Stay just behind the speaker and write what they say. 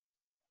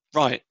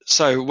Right,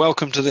 so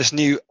welcome to this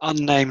new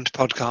unnamed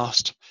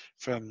podcast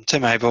from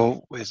Tim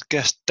Abel with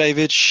guest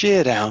David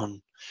Sheardown.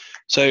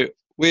 So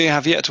we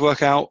have yet to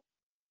work out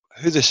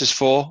who this is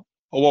for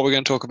or what we're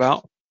going to talk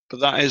about, but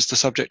that is the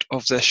subject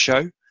of this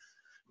show.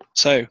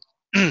 So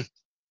the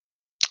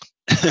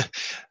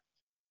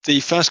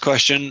first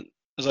question,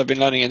 as I've been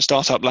learning in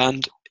startup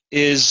land,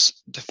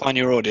 is define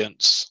your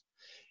audience.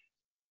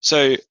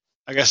 So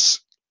I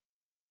guess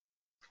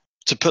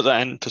to put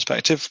that in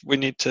perspective, we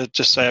need to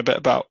just say a bit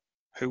about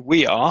who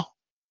we are.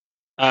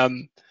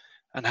 And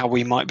how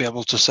we might be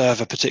able to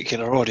serve a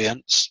particular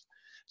audience.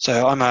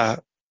 So I'm a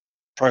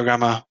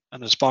programmer,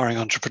 an aspiring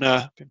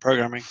entrepreneur, been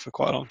programming for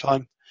quite a long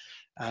time.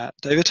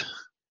 David?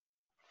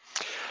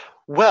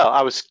 Well,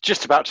 I was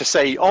just about to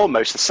say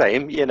almost the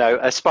same,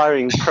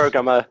 aspiring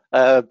programmer,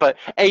 but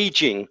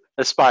aging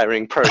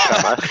aspiring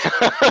programmer.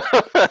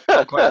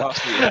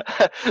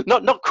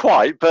 Not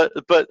quite, but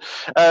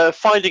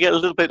finding it a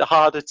little bit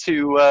harder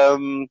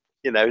to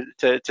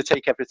to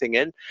take everything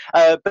in.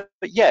 But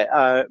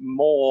yeah,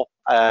 more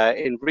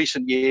in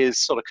recent years,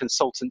 sort of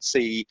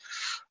consultancy,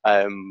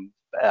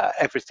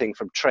 everything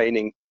from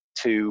training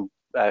to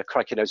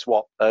crikey knows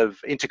what of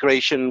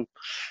integration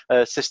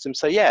systems.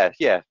 So yeah,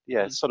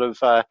 sort of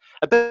a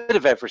bit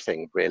of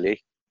everything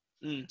really.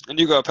 And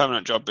you got a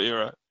permanent job, but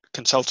you're a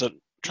consultant.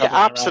 Yeah,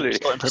 absolutely.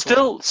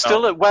 Still,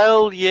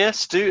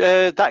 yes.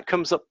 That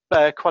comes up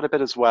quite a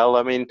bit as well.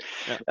 I mean,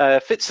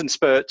 fits and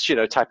spurts,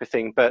 type of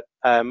thing. But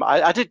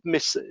I did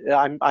miss.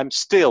 I'm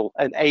still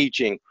an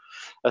aging,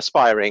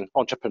 aspiring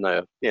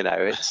entrepreneur.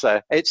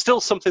 It's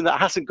still something that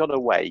hasn't gone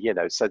away.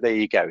 So there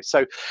you go.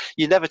 So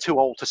you're never too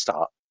old to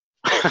start.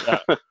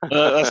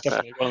 That's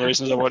definitely one of the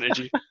reasons I wanted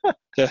you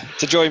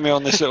to join me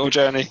on this little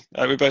journey.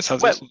 We both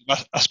have these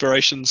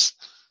aspirations.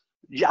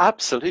 Yeah,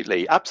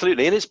 absolutely,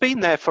 and it's been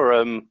there for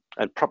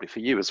and probably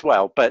for you as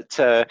well. But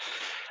I'm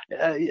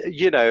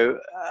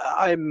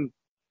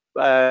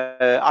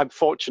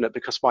fortunate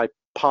because my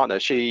partner,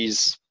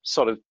 she's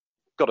sort of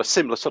got a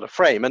similar sort of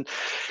frame, and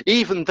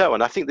even though,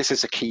 and I think this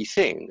is a key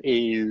thing,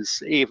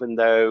 is even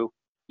though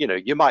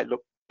you might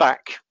look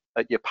back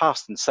at your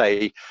past and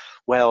say,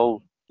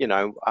 well,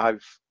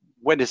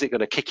 when is it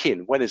going to kick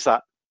in? When is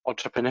that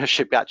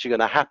entrepreneurship actually going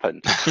to happen?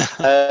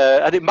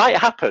 And it might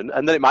happen,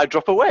 and then it might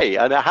drop away,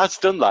 and it has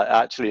done that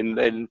actually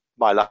in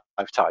my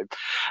lifetime.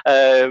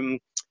 In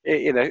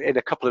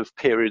a couple of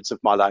periods of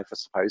my life, I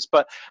suppose.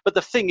 But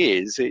the thing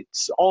is,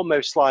 it's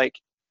almost like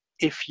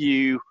if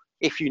you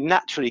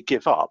naturally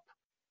give up,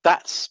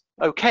 that's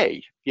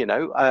okay,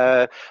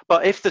 But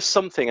if there's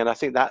something, and I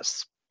think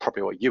that's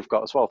probably what you've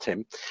got as well,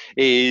 Tim,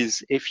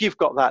 is if you've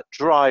got that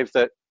drive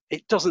that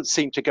it doesn't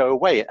seem to go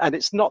away. And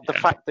it's not the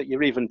fact that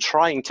you're even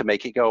trying to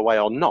make it go away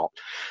or not,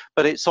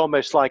 but it's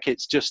almost like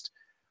it's just,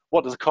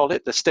 what do they call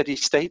it? The steady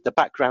state, the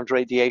background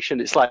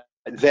radiation. It's like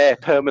there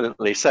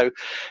permanently. So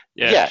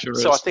sure so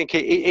is. I think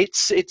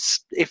it's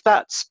if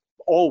that's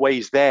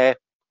always there,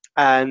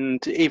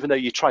 and even though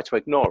you try to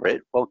ignore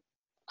it, well,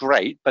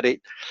 great, but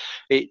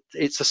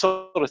it's the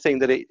sort of thing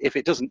that if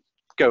it doesn't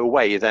go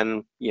away,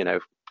 then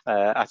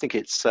I think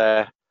it's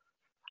like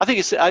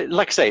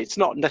I say, it's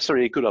not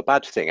necessarily a good or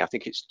bad thing. I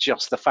think it's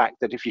just the fact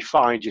that if you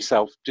find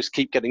yourself just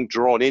keep getting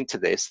drawn into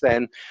this,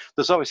 then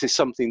there's obviously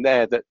something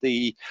there that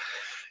the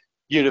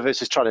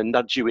universe is trying to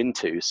nudge you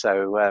into.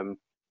 So I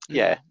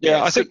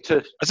think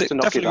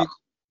definitely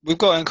we've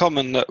got in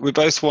common that we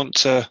both want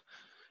to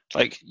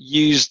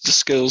use the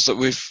skills that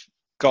we've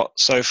got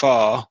so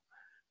far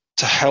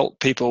to help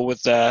people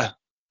with their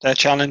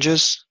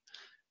challenges.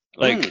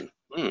 Turning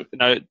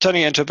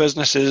it into a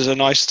business is a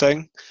nice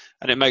thing,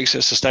 and it makes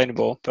it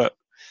sustainable. But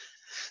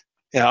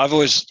I've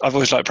always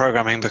liked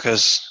programming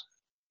because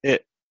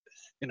it,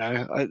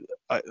 I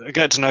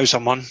get to know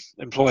someone,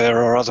 employer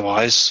or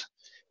otherwise,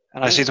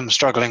 and I see them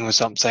struggling with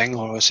something,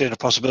 or I see a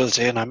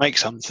possibility, and I make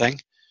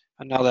something,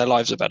 and now their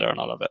lives are better,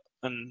 and I love it.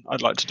 And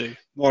I'd like to do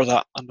more of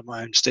that under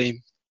my own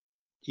steam.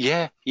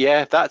 Yeah,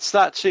 that's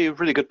a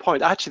really good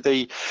point.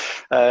 Actually,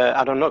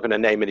 and I'm not going to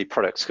name any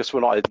products because we're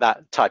not in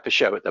that type of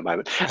show at the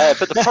moment.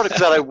 But the product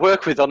that I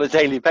work with on a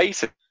daily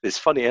basis,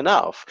 funny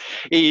enough,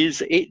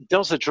 is it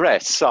does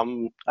address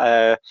some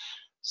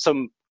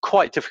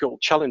quite difficult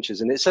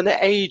challenges, and it's an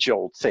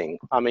age-old thing.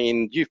 I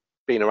mean, you've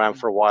been around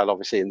for a while,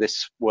 obviously, in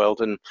this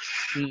world, and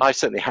I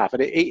certainly have.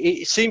 And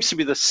it seems to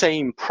be the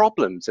same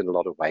problems in a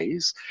lot of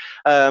ways,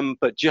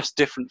 but just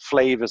different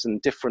flavors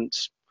and different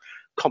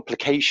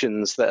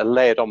complications that are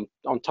layered on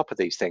top of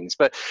these things.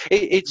 But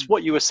it's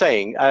what you were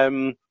saying,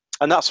 and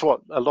that's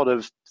what a lot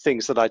of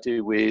things that I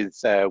do with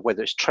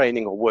whether it's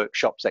training or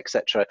workshops,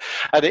 etc.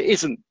 And it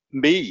isn't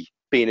me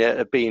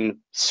being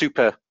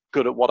super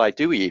good at what I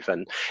do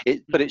even,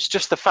 but it's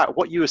just the fact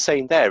what you were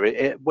saying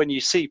there, when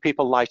you see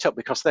people light up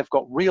because they've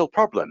got real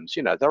problems,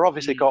 they're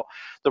obviously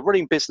they're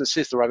running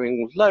businesses, they're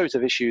having loads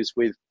of issues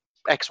with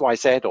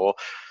XYZ, or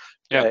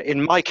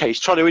in my case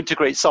trying to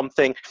integrate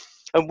something.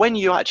 And when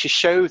you actually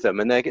show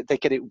them and they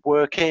get it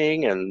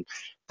working, and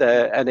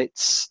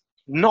it's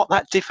not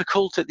that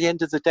difficult at the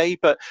end of the day,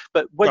 but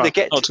when Well, they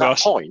get not to to that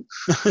us. point,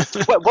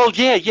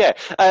 yeah.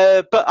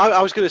 But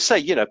I was going to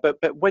say, but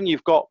when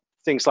you've got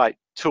things like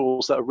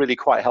tools that are really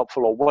quite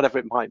helpful or whatever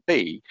it might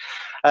be,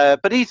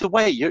 but either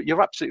way,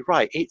 you're absolutely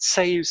right.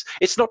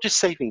 It's not just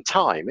saving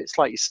time. It's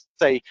like you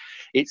say,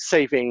 it's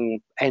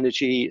saving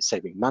energy, it's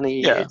saving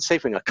money, Yeah, it's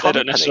saving a they don't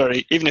company.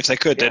 necessarily, even if they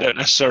could, they Yeah, don't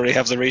necessarily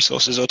have the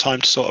resources or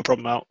time to sort a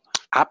problem out.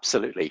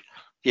 absolutely.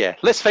 Yeah,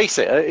 let's face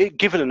it,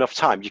 given enough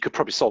time, you could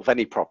probably solve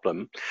any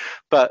problem,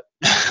 but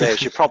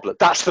there's your problem.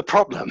 That's the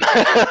problem.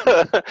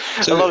 A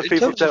So lot of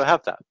people don't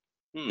have that.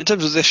 in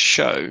terms of this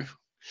show,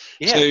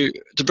 Yeah. so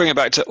to bring it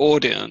back to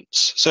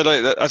audience, so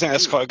like I think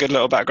that's quite a good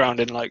little background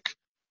in like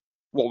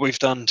what we've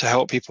done to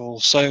help people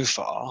so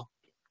far.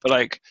 But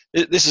like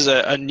this is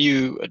a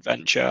new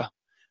adventure.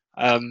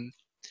 Sure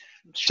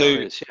So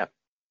is, yeah.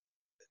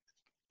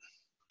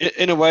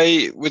 in a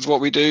way, with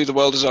what we do, the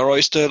world is our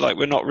oyster. Like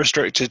we're not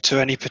restricted to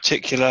any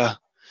particular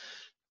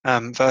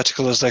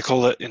vertical, as they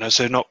call it. You know,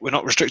 so we're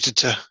not restricted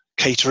to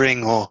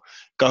catering or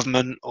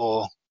government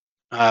or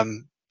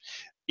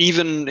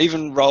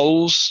even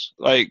roles.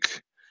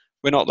 Like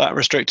we're not that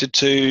restricted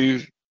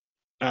to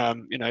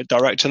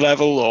director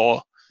level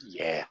or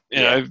you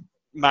know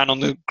man on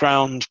the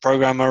ground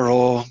programmer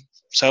or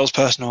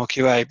salesperson or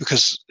QA,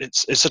 because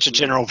it's such a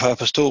general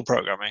purpose tool,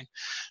 programming.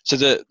 So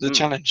the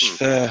challenge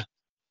for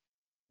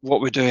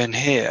what we're doing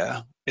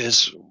here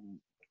is,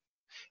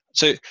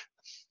 so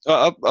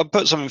I'll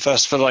put something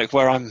first for like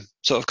where I'm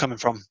sort of coming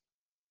from,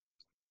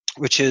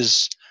 which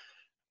is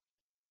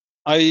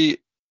I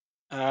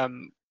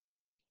want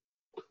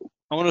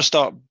to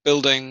start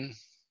building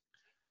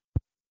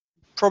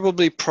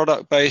probably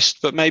product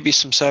based, but maybe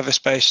some service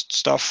based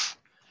stuff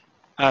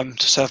to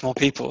serve more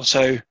people.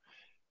 So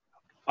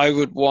I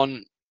would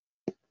want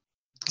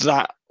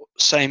that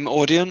same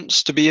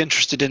audience to be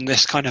interested in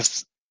this kind of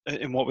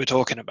in what we're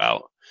talking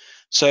about.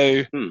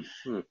 So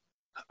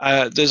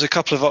there's a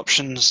couple of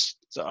options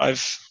that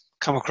I've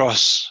come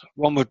across.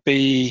 One would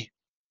be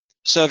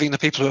serving the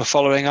people who are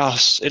following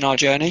us in our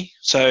journey.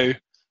 So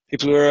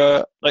people who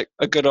are like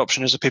a good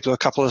option is the people who are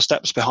a couple of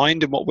steps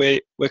behind in what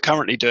we're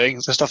currently doing.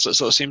 The stuff that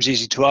sort of seems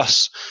easy to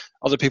us,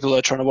 other people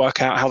are trying to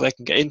work out how they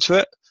can get into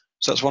it.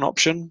 So that's one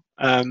option.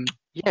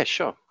 Yeah,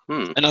 sure.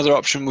 Another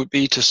option would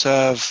be to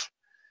serve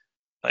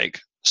like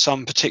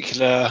some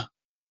particular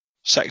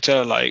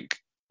sector, like,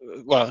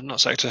 well,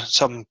 not sector,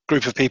 some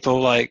group of people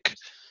like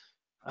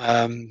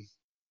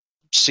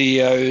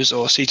CEOs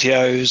or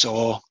CTOs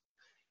or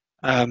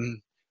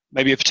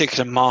maybe a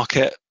particular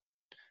market,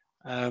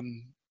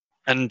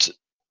 and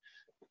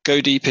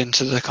go deep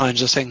into the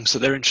kinds of things that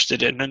they're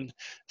interested in. And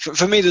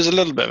for me, there's a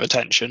little bit of a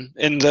tension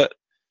in that,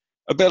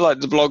 a bit like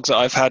the blog that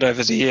I've had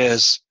over the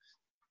years,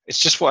 it's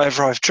just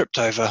whatever I've tripped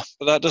over,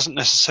 but that doesn't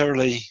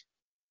necessarily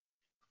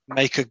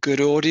make a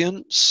good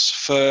audience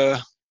for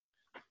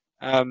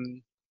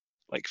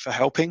like for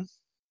helping.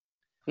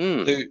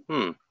 With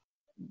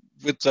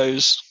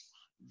those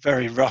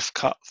very rough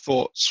cut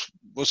thoughts,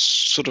 was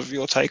sort of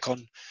your take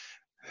on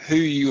who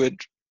you would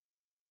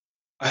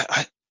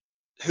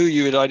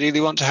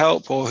ideally want to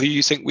help, or who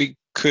you think we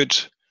could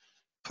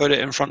put it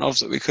in front of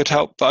that we could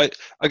help. But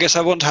I guess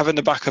I want to have in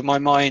the back of my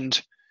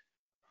mind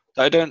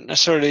that I don't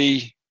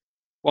necessarily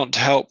want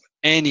to help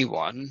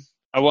anyone.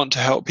 I want to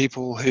help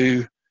people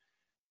who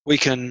we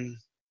can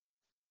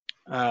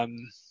I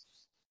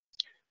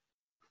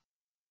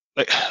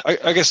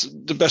guess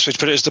the best way to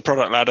put it is the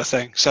product ladder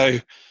thing. So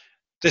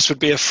this would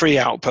be a free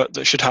output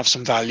that should have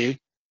some value,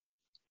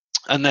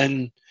 and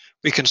then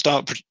we can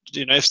start,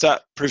 if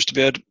that proves to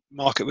be a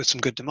market with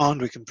some good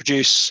demand, we can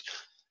produce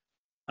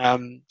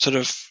sort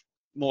of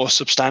more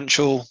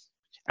substantial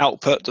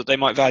output that they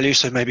might value.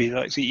 So maybe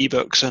like the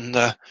ebooks and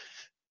the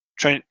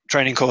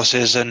training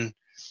courses, and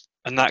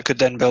that could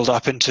then build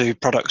up into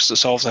products that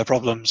solve their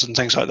problems and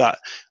things like that.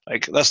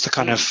 Like that's the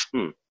kind of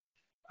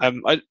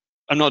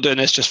I'm not doing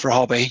this just for a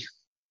hobby.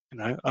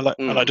 I like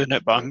doing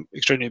it, but I'm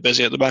extremely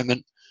busy at the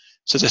moment,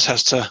 so this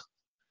has to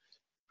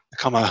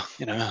become a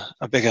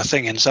bigger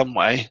thing in some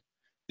way.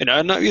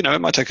 And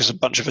it might take us a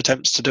bunch of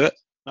attempts to do it.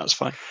 That's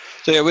fine.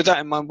 So yeah, with that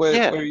in mind,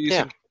 where are you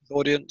thinking the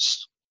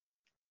audience?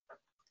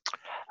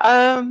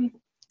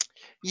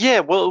 Yeah,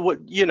 well,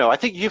 I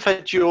think you've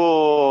had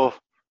your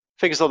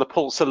fingers on the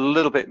pulse a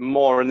little bit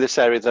more in this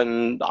area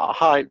than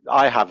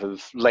I have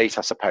of late,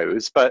 I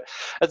suppose. But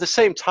at the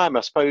same time,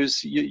 I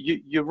suppose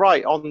you're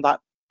right on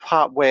that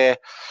part where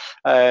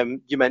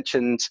you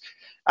mentioned,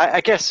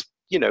 I guess,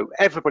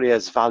 everybody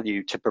has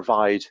value to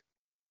provide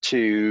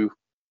to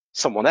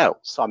someone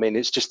else. I mean,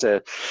 it's just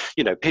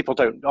people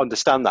don't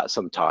understand that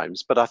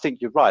sometimes, but I think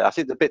you're right. I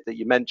think the bit that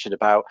you mentioned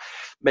about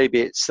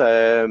maybe it's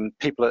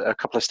people a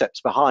couple of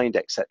steps behind,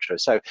 etc.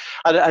 So,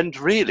 and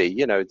really,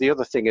 the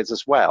other thing is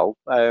as well,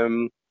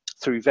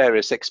 through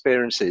various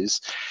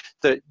experiences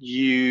that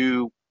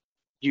you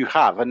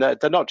have, and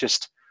they're not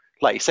just,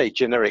 like you say,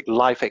 generic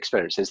life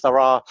experiences. There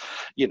are,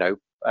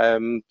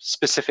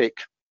 specific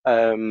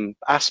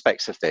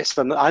aspects of this.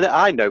 And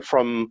I know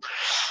from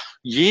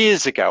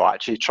years ago,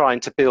 actually, trying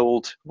to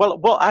build, well,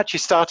 what actually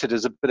started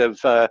as a bit of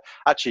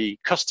actually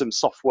custom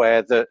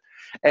software that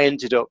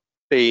ended up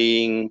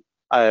being,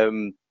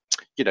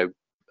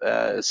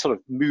 sort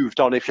of moved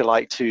on, if you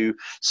like, to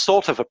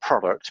sort of a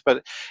product,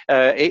 but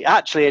it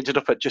actually ended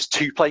up at just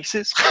 2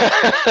 places.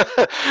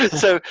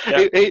 So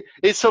Yeah.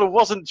 it sort of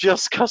wasn't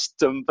just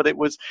custom, but there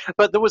was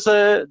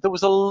a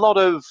lot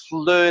of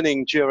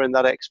learning during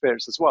that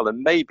experience as well. And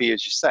maybe,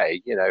 as you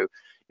say,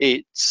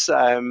 it's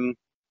and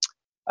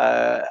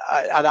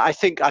I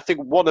think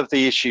one of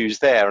the issues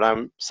there, and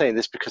I'm saying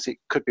this because it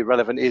could be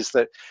relevant, is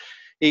that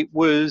it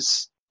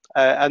was.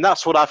 And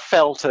that's what I've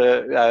felt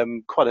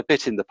quite a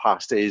bit in the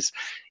past, is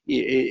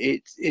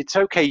it's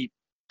okay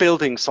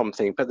building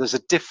something, but there's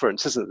a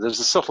difference, isn't there? There's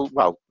a subtle,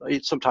 well,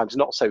 it's sometimes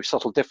not so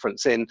subtle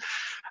difference in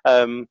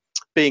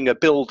being a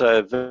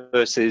builder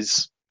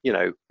versus,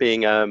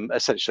 being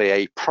essentially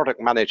a product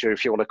manager,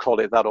 if you want to call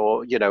it that,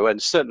 or, and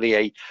certainly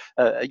a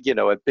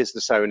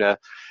business owner,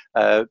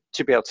 to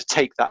be able to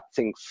take that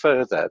thing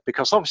further,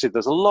 because obviously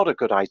there's a lot of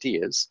good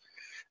ideas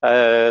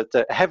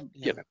that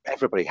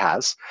everybody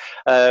has.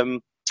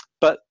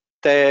 But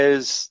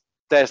there's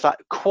that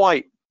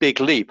quite big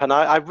leap. And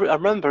I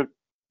remember,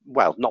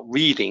 well, not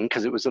reading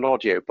because it was an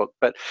audio book,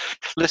 but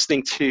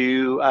listening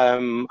to,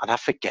 and I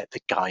forget the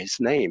guy's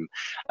name.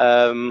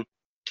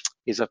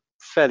 He's a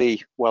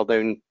fairly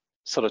well-known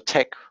sort of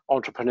tech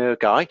entrepreneur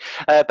guy.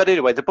 But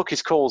anyway, the book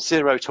is called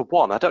 0 to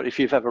 1. I don't know if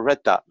you've ever read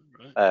that,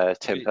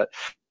 Tim. But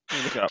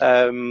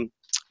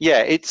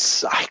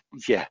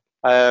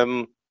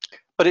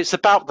but it's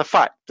about the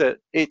fact that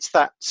it's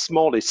that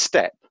smallest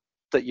step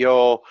that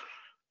you're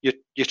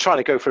trying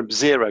to go from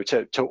 0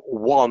 to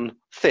 1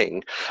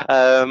 thing.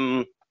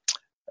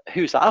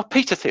 Who's that? Oh,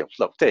 Peter Thiel.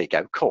 Look, there you go.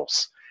 Of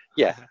course.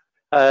 Yeah.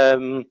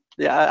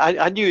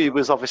 I knew he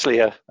was obviously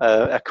a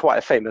quite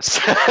a famous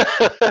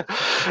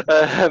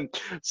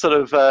sort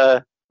of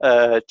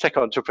tech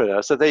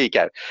entrepreneur. So there you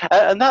go.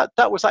 And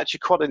that was actually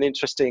quite an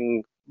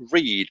interesting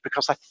read,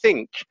 because I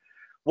think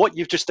what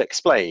you've just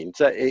explained,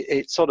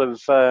 it sort of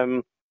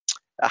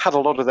had a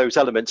lot of those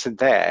elements in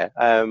there.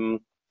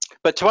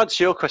 But to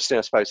answer your question,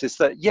 I suppose, is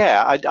that,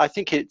 I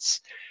think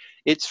it's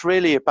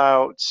really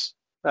about,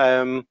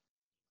 it's,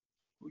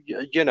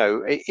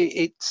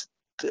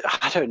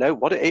 I don't know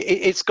what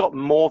it's got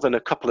more than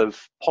a couple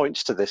of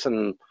points to this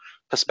and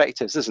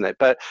perspectives, isn't it?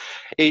 But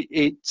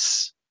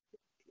it's,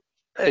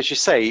 as you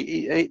say,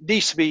 it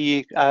needs to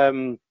be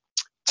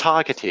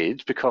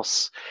targeted,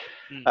 because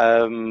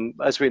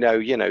as we know,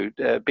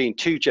 being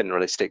too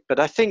generalistic. But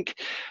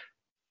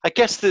I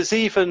guess there's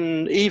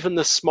even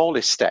the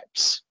smallest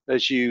steps,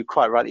 as you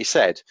quite rightly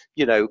said,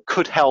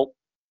 could help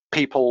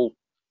people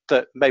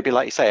that maybe,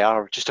 like you say,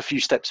 are just a few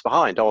steps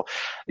behind, or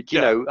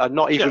are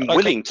not even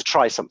willing to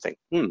try something.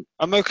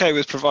 I'm okay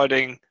with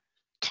providing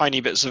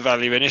tiny bits of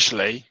value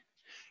initially,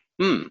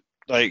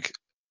 like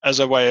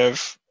as a way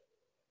of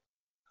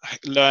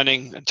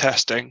learning and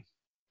testing.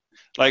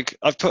 Like,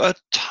 I've put a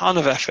ton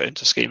of effort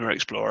into Schema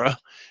Explorer,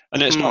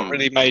 and it's not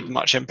really made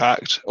much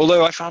impact,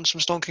 although I found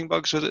some stonking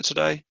bugs with it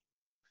today.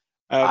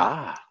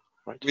 Right.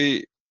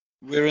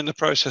 We're in the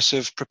process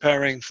of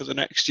preparing for the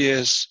next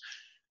year's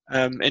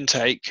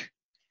intake,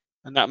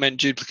 and that meant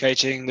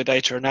duplicating the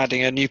data and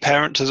adding a new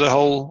parent to the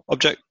whole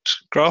object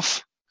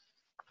graph.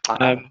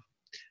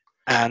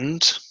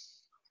 And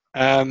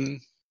I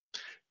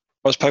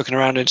was poking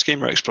around in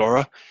Schema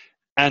Explorer,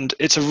 and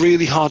it's a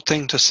really hard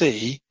thing to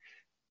see,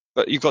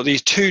 but you've got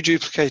these 2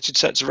 duplicated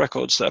sets of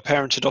records that are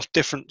parented off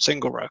different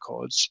single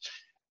records,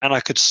 and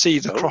I could see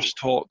the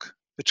crosstalk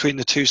between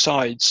the 2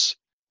 sides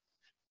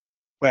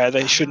where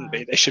they shouldn't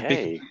be. They should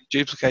be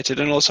duplicated.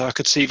 And also I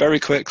could see very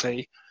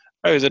quickly,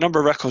 the number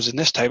of records in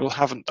this table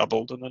haven't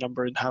doubled, and the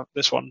number in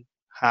this one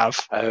have.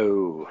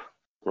 Oh,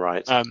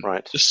 right,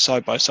 right. Just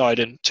side by side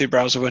in 2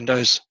 browser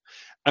windows.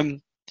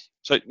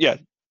 So yeah,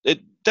 it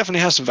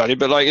definitely has some value,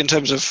 but like in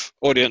terms of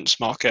audience,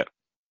 market,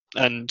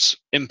 and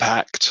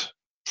impact,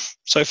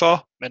 so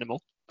far,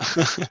 minimal.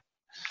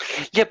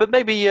 Yeah, but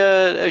maybe,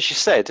 as you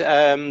said,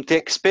 the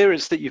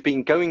experience that you've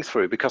been going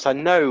through, because I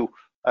know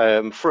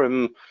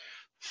from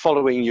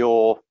following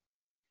your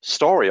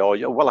story, or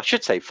I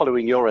should say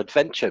following your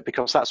adventure,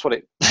 because that's what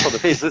it sort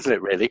of is, isn't it,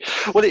 really?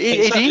 Well,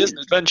 it is an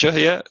adventure.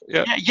 Yeah,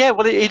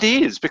 well, it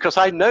is, because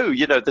I know,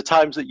 the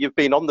times that you've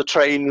been on the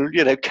train,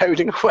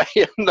 coding away,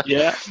 and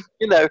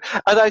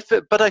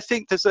but I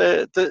think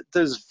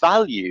there's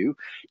value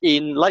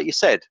in, like you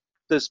said,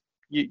 there's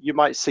you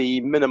might see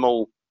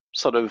minimal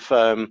sort of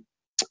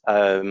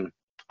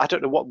I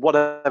don't know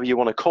whatever you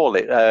want to call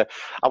it.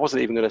 I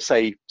wasn't even going to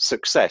say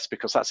success,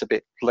 because that's a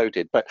bit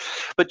loaded. But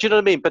do you know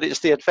what I mean? But it's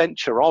the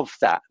adventure of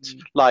that.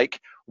 Like,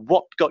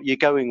 what got you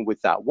going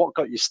with that? What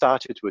got you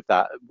started with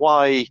that?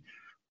 Why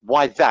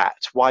that?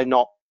 Why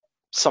not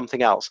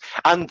something else?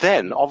 And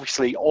then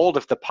obviously all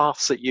of the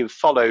paths that you've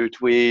followed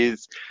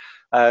with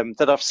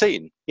that I've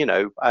seen.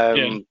 You've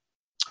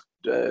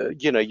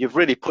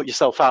really put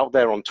yourself out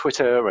there on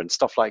Twitter and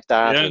stuff like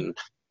that, and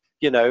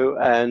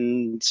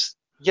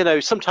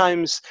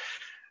sometimes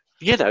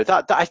you know,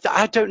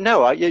 I don't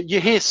know.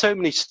 You hear so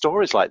many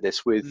stories like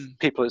this with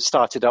people that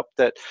started up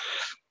that,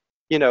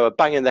 you know, are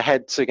banging their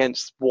heads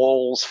against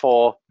walls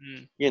for,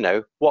 you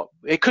know, what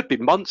it could be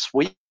months,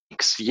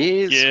 weeks,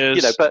 years,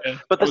 you know, but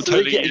there's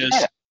totally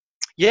years.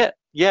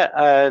 Yeah,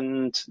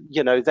 and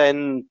you know,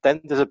 then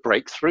there's a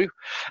breakthrough.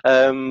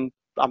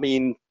 I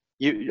mean,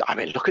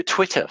 look at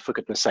Twitter, for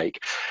goodness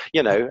sake.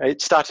 You know,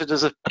 it started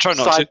as a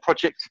side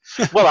project.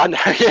 Well, I know,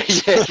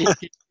 yeah.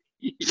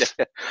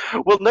 Yeah.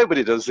 Well,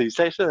 nobody does these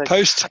days, do they?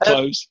 Post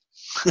close.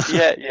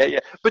 Yeah.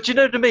 But you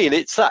know what I mean?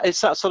 It's that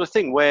sort of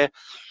thing where,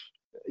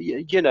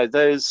 you know,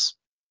 there's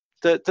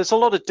a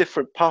lot of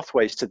different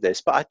pathways to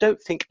this, but I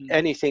don't think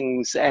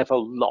anything's ever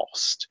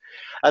lost.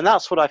 And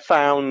that's what I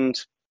found,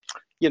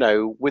 you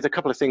know, with a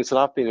couple of things that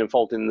I've been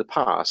involved in the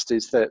past,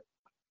 is that,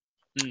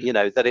 you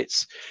know, that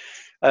it's,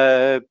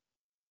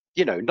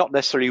 you know, not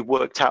necessarily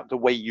worked out the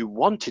way you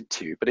wanted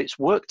to, but it's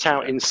worked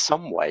out in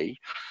some way.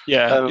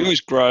 Yeah, you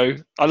always grow.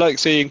 I like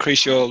the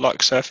increase your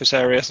luck surface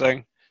area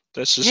thing.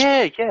 That's just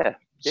yeah.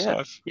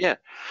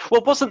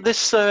 Well, wasn't this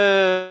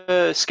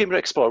Schema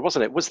Explorer,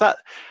 wasn't it? Was that,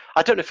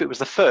 I don't know if it was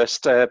the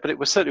first, but it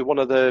was certainly one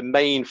of the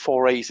main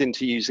forays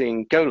into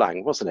using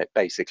Golang, wasn't it,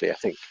 basically, I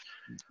think?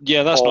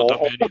 Yeah, that's not done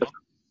me any harm.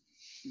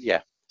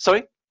 Yeah.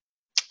 Sorry?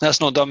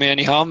 That's not done me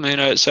any harm. You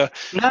know, it was a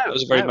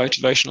very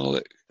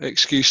motivational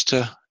excuse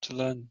to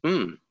learn.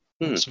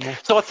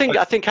 So I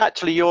think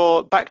actually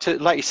you're back to,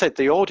 like you said,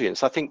 the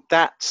audience. I think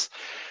that's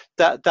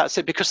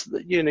it, because,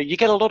 you know, you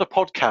get a lot of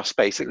podcasts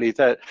basically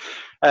that,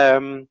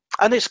 and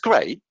it's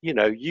great. You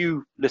know,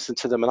 you listen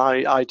to them, and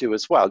I do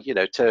as well. You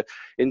know, to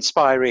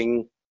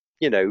inspiring,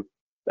 you know,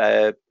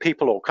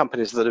 people or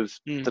companies that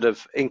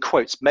have in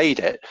quotes made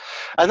it,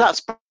 and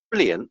that's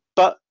brilliant.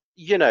 But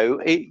you know,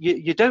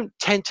 you don't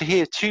tend to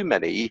hear too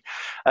many.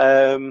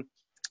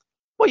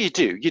 Well, you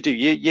do.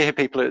 You hear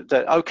people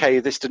that, okay,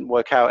 this didn't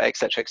work out,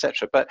 etc.,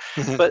 etc. But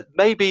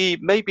maybe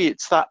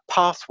it's that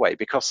pathway,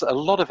 because a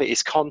lot of it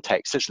is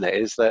context, isn't it?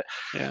 Is that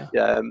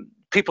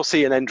people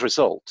see an end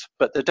result,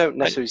 but they don't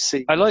necessarily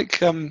see. I like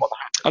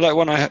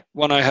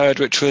one I heard,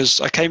 which was,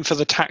 I came for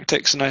the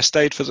tactics and I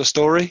stayed for the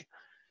story.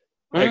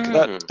 Like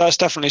that's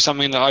definitely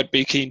something that I'd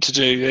be keen to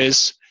do.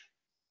 Is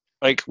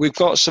like, we've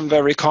got some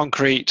very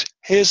concrete.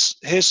 Here's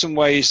some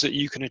ways that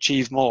you can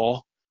achieve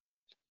more,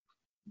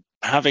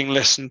 having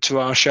listened to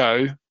our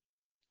show,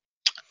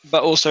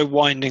 but also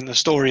winding the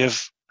story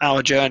of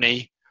our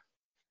journey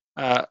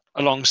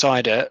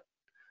alongside it.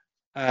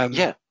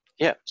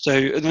 So,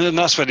 and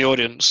that's where the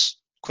audience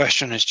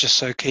question is just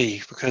so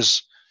key,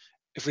 because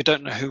if we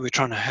don't know who we're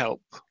trying to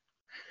help,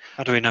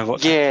 how do we know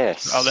what out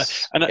there?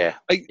 And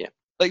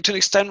like, to an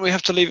extent, we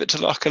have to leave it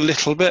to luck a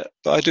little bit,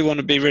 but I do want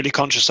to be really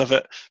conscious of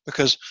it,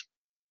 because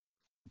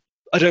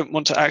I don't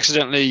want to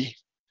accidentally,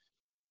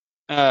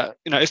 you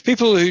know, if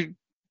people who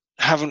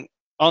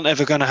aren't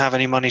ever going to have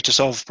any money to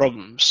solve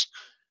problems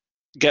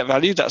get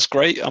value, that's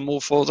great. I'm all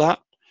for that.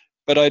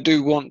 But I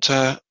do want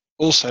to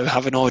also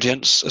have an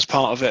audience as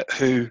part of it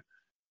who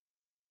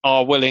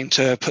are willing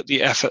to put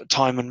the effort,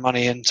 time, and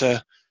money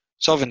into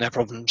solving their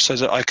problems, so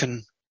that I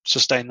can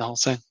sustain the whole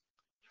thing.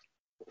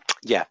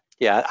 Yeah,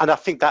 and I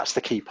think that's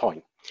the key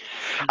point.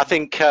 I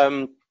think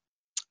you're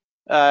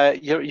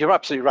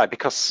absolutely right,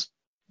 because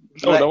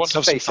I want to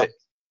have some fun.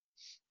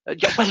 I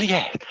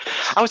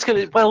was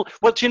going to. Well,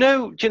 do you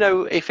know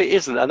if it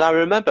isn't? And I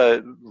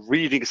remember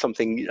reading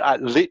something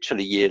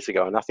literally years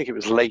ago, and I think it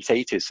was late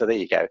 '80s. So there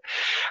you go.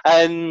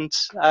 And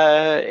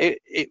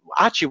it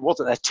actually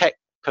wasn't a tech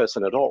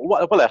person at all.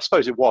 Well, I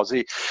suppose it was.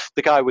 The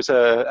guy was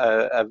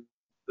a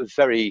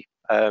very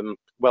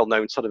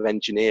well-known sort of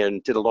engineer,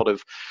 and did a lot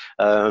of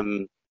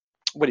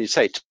what do you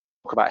say,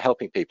 talk about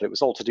helping people. It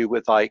was all to do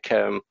with like,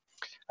 and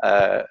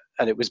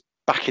it was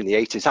back in the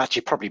 80s,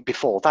 actually probably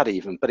before that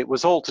even, but it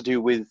was all to do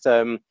with,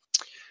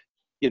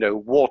 you know,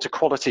 water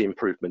quality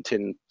improvement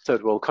in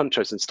third world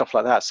countries and stuff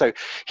like that. So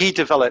he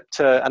developed,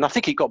 and I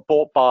think he got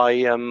bought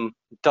by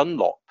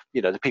Dunlop,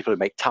 you know, the people who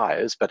make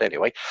tires, but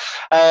anyway.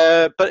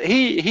 But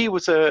he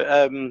was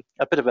a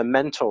bit of a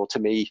mentor to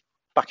me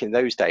back in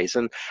those days.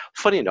 And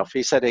funny enough,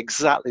 he said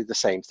exactly the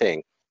same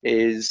thing,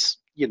 is,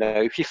 you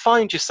know, if you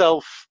find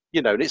yourself,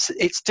 you know, and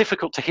it's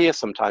difficult to hear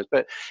sometimes,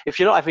 but if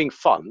you're not having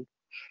fun,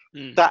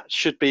 that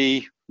should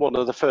be one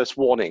of the first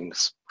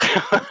warnings,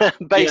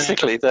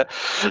 basically, that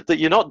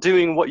you're not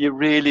doing what you're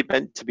really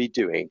meant to be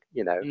doing,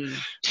 you know.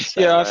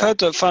 So, I've heard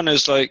that fun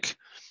is like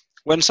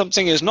when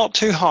something is not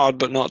too hard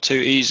but not too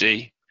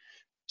easy.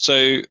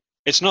 So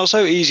it's not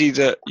so easy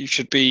that you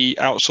should be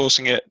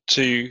outsourcing it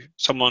to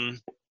someone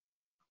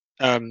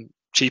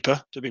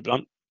cheaper, to be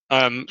blunt,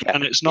 and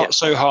it's not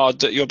so hard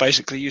that you're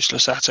basically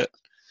useless at it.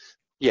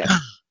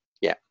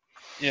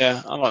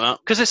 Yeah, I like that,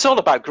 because it's all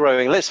about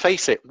growing. Let's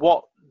face it,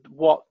 what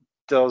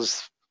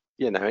does,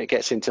 you know, it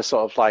gets into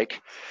sort of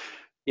like,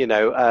 you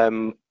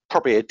know,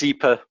 probably a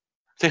deeper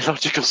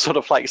theological sort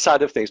of like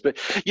side of things, but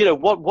you know,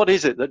 what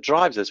is it that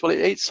drives us? Well,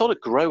 it's sort of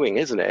growing,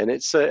 isn't it? And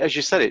it's as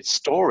you said, it's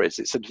stories,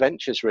 it's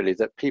adventures really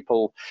that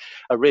people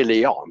are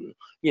really on,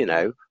 you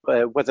know,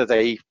 whether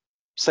they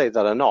say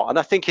that are not. And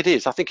I think it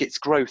is. I think it's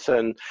growth,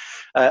 and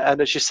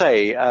as you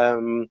say,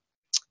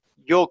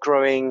 you're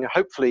growing.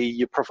 Hopefully,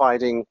 you're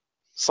providing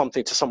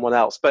something to someone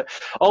else. But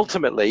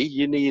ultimately,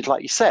 you need,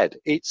 like you said,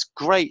 it's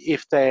great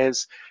if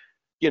there's,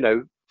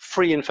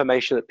 free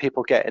information that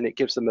people get and it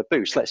gives them a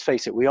boost. Let's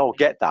face it, we all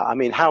get that. I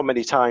mean, how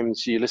many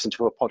times you listen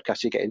to a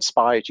podcast, you get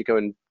inspired, you go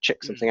and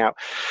check something out.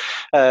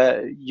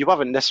 You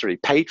haven't necessarily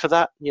paid for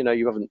that.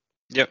 You haven't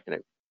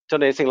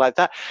done anything like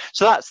that.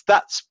 So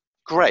that's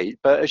great.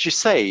 But as you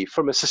say,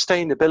 from a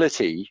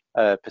sustainability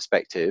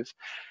perspective,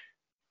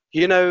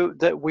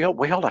 that we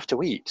all have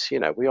to eat.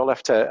 We all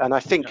have to, and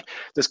I think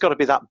there's got to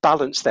be that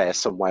balance there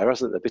somewhere,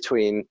 isn't there,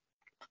 between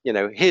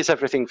here's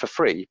everything for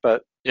free,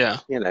 but the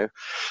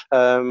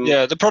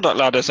product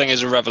ladder thing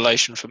is a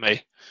revelation for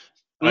me.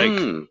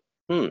 Loads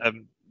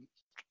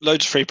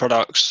of free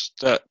products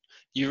that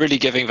you're really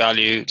giving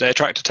value, they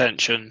attract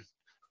attention,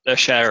 they're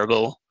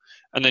shareable,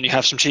 and then you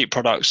have some cheap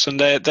products, and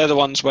they're the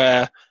ones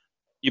where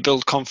you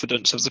build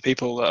confidence of the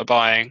people that are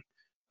buying.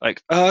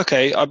 Like, oh,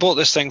 okay, I bought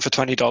this thing for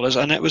 $20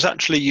 and it was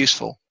actually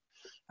useful,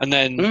 and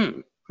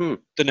then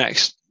the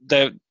next,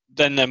 they're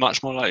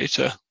much more likely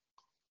to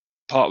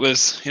part with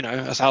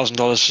 $1,000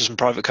 for some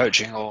private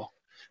coaching or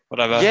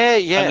whatever.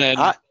 And then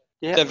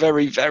there are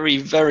very, very,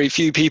 very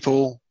few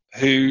people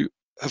who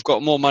have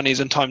got more money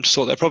than time to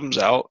sort their problems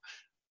out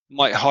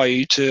might hire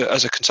you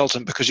as a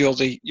consultant, because you're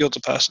the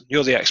person,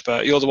 you're the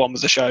expert, you're the one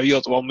with the show,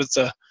 you're the one with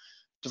the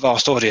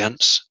vast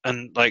audience.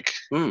 And I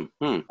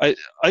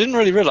didn't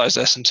really realize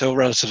this until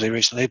relatively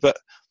recently, but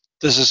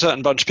there's a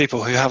certain bunch of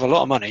people who have a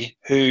lot of money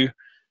who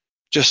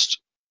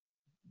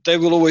they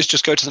will always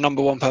just go to the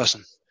number one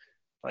person.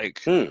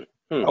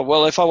 Oh,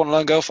 well, if I want to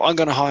learn golf, I'm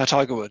going to hire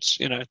Tiger Woods.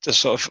 This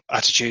sort of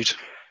attitude.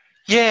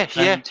 Yeah.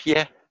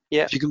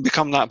 If you can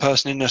become that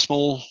person in a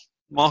small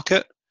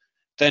market,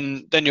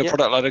 then your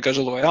product ladder goes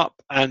all the way up,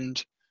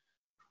 and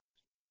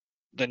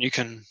then you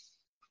can,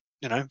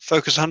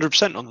 focus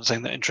 100% on the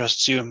thing that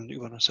interests you and you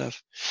want to serve.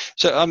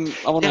 So I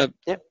want to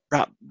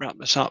wrap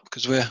this up,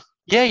 because we're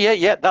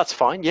that's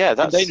fine. Yeah,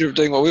 that's in danger of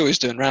doing what we always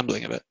do and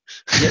rambling a bit.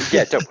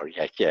 Don't worry.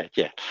 Yeah.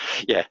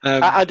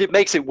 And it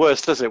makes it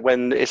worse, doesn't it,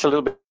 when it's a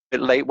little bit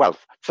late? Well,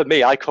 for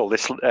me, I call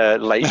this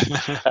late.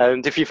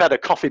 And if you've had a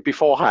coffee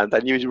beforehand,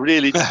 then you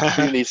really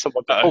do need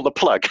someone to pull the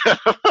plug.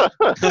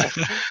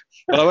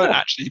 Well, I won't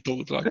actually pull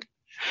the plug.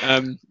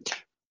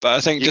 But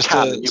I think just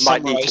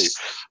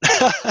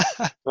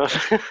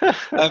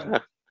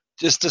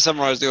to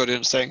summarize the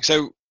audience thing.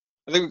 So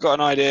I think we've got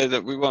an idea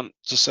that we want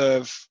to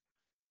serve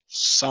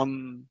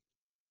some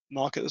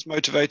market that's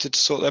motivated to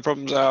sort their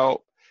problems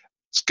out.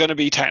 It's going to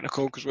be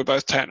technical, because we're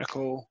both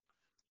technical.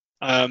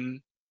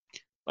 Looking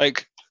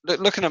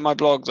at my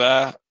blog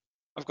there,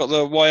 I've got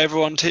the why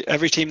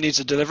every team needs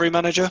a delivery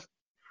manager,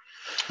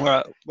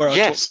 where I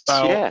talk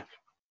about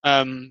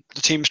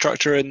the team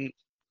structure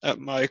at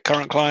my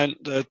current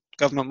client, the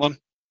government one.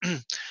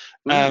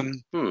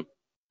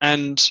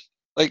 And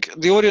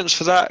the audience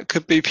for that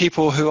could be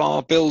people who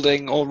are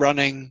building or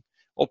running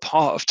or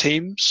part of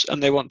teams,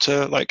 and they want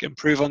to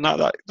improve on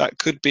that. That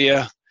could be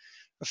a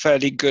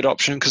fairly good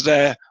option, because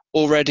they're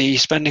already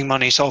spending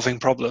money solving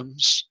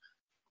problems.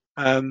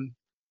 I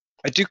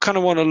do kind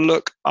of want to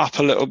look up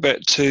a little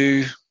bit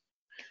to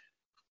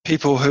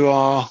people who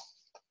are.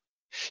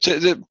 So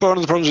one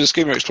of the problems with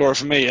Schema Explorer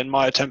for me, and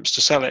my attempts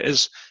to sell it,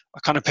 is I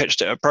kind of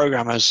pitched it at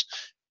programmers,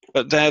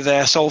 but they're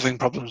there solving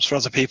problems for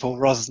other people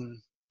rather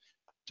than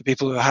the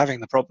people who are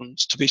having the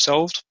problems to be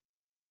solved.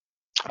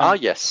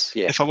 Yes.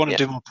 Yeah. If I want to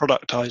do more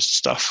productized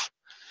stuff,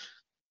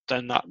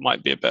 then that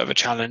might be a bit of a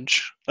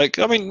challenge. Don't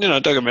get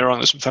me wrong,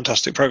 there's some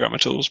fantastic programmer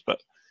tools, but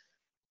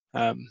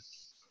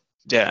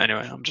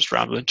anyway, I'm just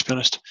rambling, to be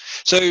honest.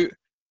 So,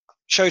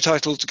 show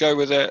title to go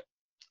with it,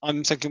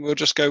 I'm thinking we'll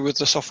just go with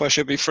the software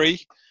should be free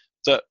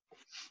that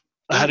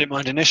I had in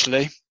mind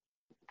initially.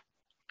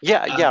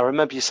 I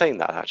remember you saying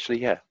that,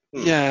 actually,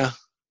 Yeah,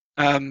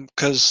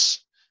 because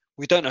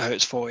we don't know who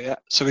it's for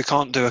yet, so we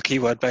can't do a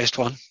keyword-based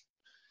one.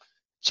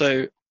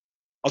 So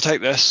I'll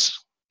take this,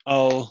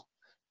 I'll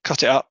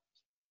cut it up,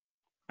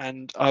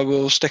 and I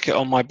will stick it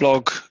on my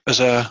blog as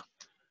a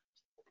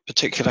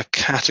particular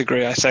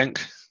category, I think,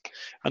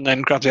 and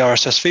then grab the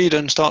RSS feed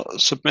and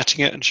start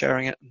submitting it and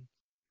sharing it.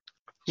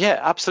 Yeah,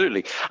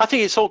 absolutely. I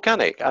think it's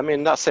organic. I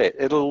mean, that's it.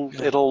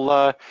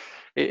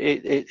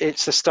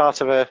 It's the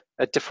start of a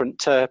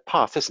different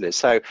path, isn't it?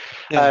 So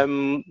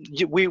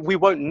we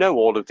won't know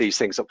all of these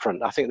things up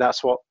front. I think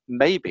that's what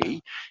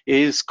maybe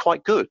is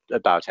quite good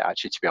about it,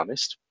 actually, to be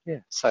honest.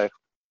 Yeah. So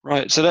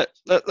right. So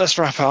let's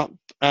wrap up.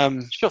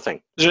 Sure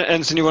thing. Is there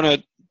anything you want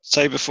to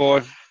say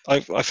before I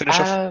finish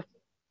off?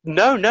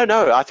 No.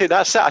 I think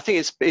that's it. I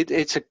think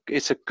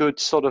it's a good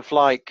sort of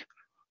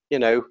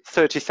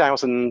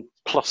 30,000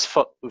 plus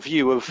foot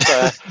view of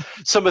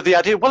some of the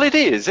idea. Well, it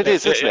is, isn't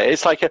it?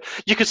 It's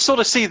you could sort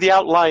of see the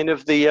outline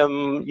of the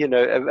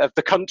of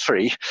the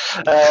country.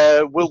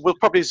 We'll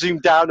probably zoom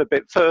down a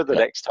bit further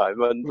next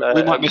time, and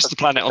we might miss the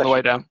planet on the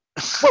way down.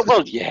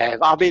 well, yeah.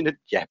 I mean, but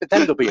then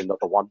there'll be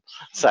another one.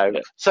 So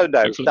no,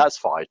 hopefully. That's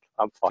fine.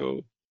 I'm fine.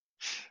 Cool.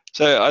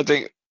 So I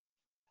think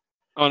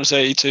I want to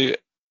say to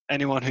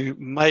anyone who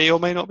may or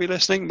may not be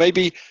listening,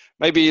 maybe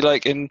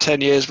like in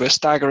 10 years we're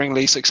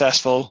staggeringly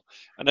successful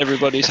and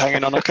everybody's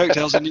hanging on our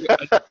coattails, and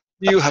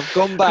you have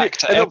gone back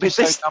to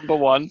episode number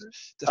 1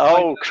 to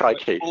find out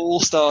crikey. where it all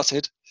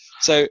started.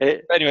 So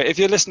anyway, if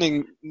you're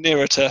listening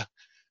nearer to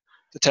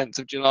the 10th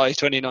of July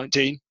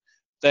 2019,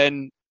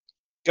 then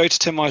go to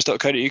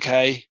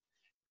timwise.co.uk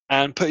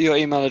and put your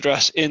email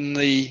address in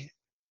the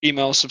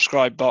email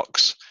subscribe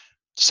box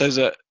so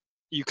that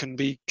you can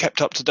be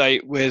kept up to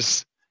date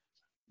with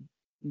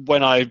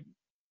when I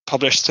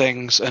publish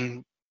things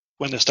and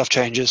when the stuff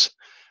changes.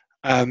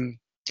 And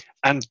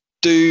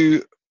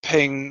do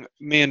ping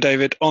me and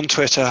David on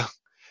Twitter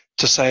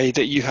to say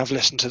that you have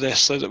listened to this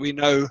so that we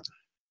know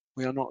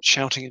we are not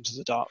shouting into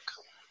the dark.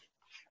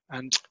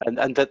 And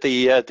that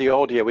the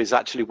audio is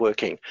actually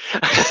working.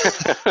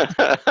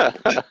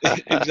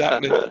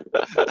 Exactly.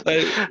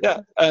 So,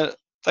 yeah.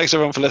 Thanks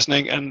everyone for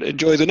listening, and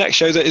enjoy the next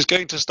show that is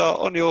going to start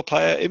on your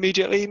player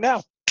immediately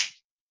now.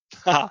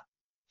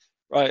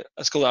 Right,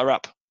 let's call that a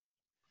wrap.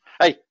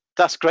 Hey,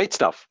 that's great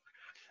stuff.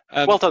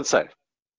 Well done, sir.